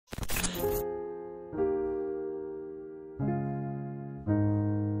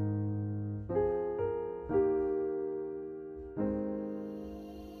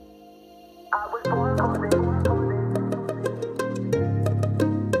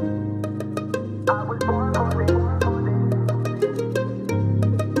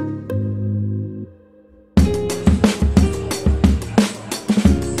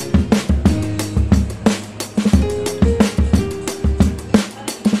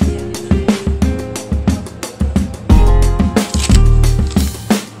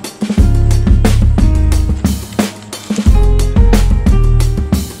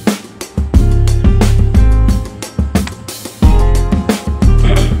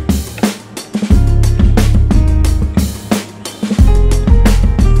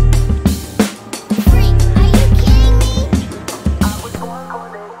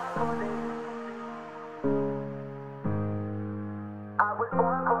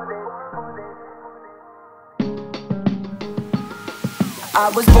I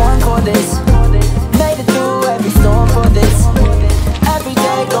was born for this. Made it through every storm for this. Every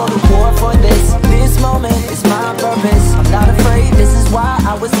day go to war for this. This moment is my purpose. I'm not afraid, this is why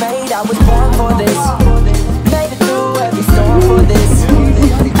I was made. I was born for this. Made it through every storm for this.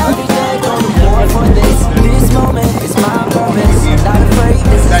 Every day go to war for this. This moment is my purpose. I'm not afraid,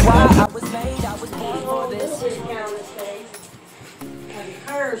 this is why I was made. I was born for this.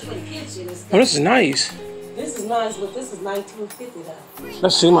 Oh, this is nice. This is nice, but this is $19.50 though.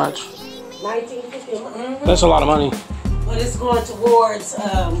 That's too much. $19.50. That's a lot of money. But it's going towards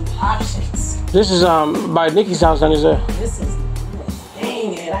options. This is by Nikki's house down there. This is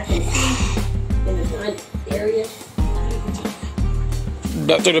dang it. I can see in the front area.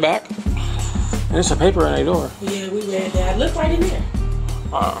 Through the back. And there's a paper in the door. Yeah, we read that. Look right in there.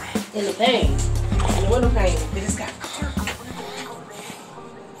 In the pane. In the window pane. But it's got carpet.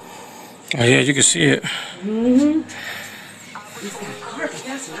 Oh yeah, you can see it. Mm-hmm. It's got carpet.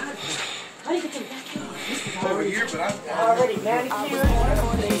 That's not good. How do you get to the backyard? This is already here, but I already manicured.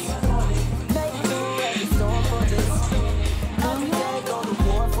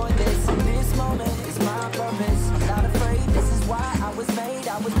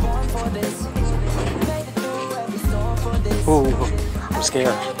 Ooh, I'm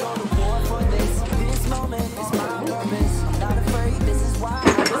scared.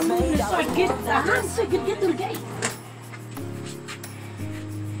 Get to the gate.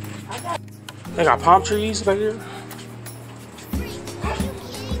 They got palm trees back here.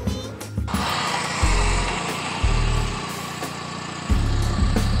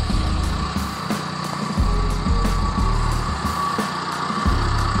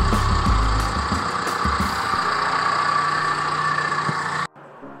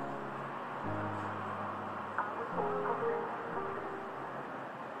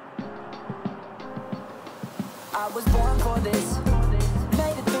 I was born for this.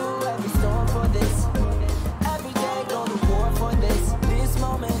 Made it through every storm for this. Every day go to war for this. This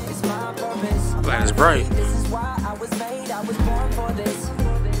moment is my purpose. That is bright. This is why I was made. I was born for this.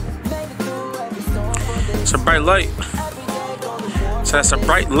 Made it through every storm for this. It's a bright light. So that's a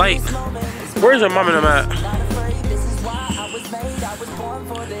bright light. Where's your mom and them at?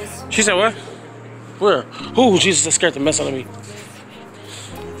 She said what? Where? Oh Jesus, that scared the mess out of me.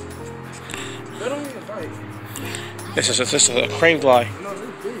 This is a crane fly.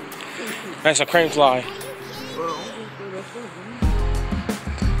 That's a crane fly.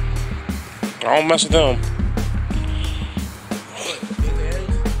 I don't mess with them.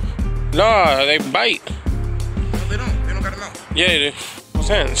 Nah, they bite. No, they don't. They don't got a mouth. Yeah, they do. What's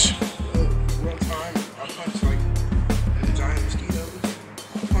hands? One time, I punched like a giant mosquito.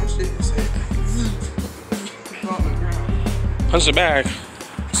 I punched it and said, "It's on the ground." Punch the bag.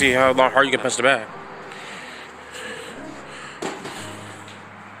 See how hard you can punch the bag.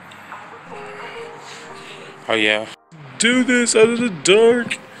 Oh yeah. Do this out of the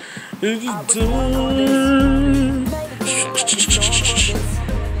dark. In the dark.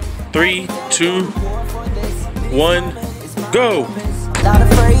 3, 2, 1, go. Not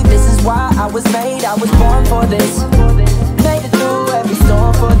afraid, this is why I was made. I was born for this. Made it through every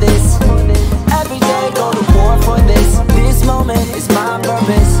storm for this. Every day go to war for this. This moment is my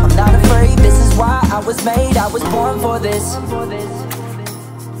purpose. I'm not afraid, this is why I was made. I was born for this.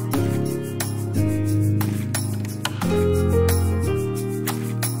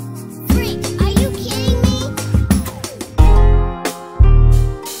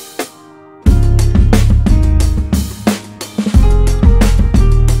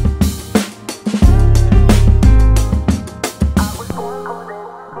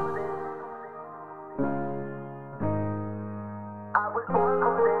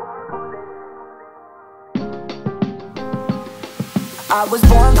 I was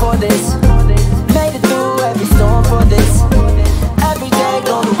born for this. Made it through every storm for this. Every day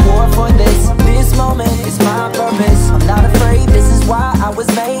go to war for this. This moment is my purpose. I'm not afraid, this is why I was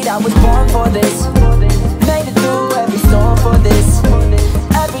made. I was born for this. Made it through every storm for this.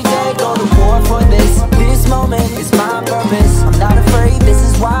 Every day go to war for this. This moment is my purpose. I'm not afraid, this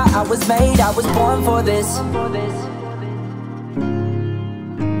is why I was made. I was born for this.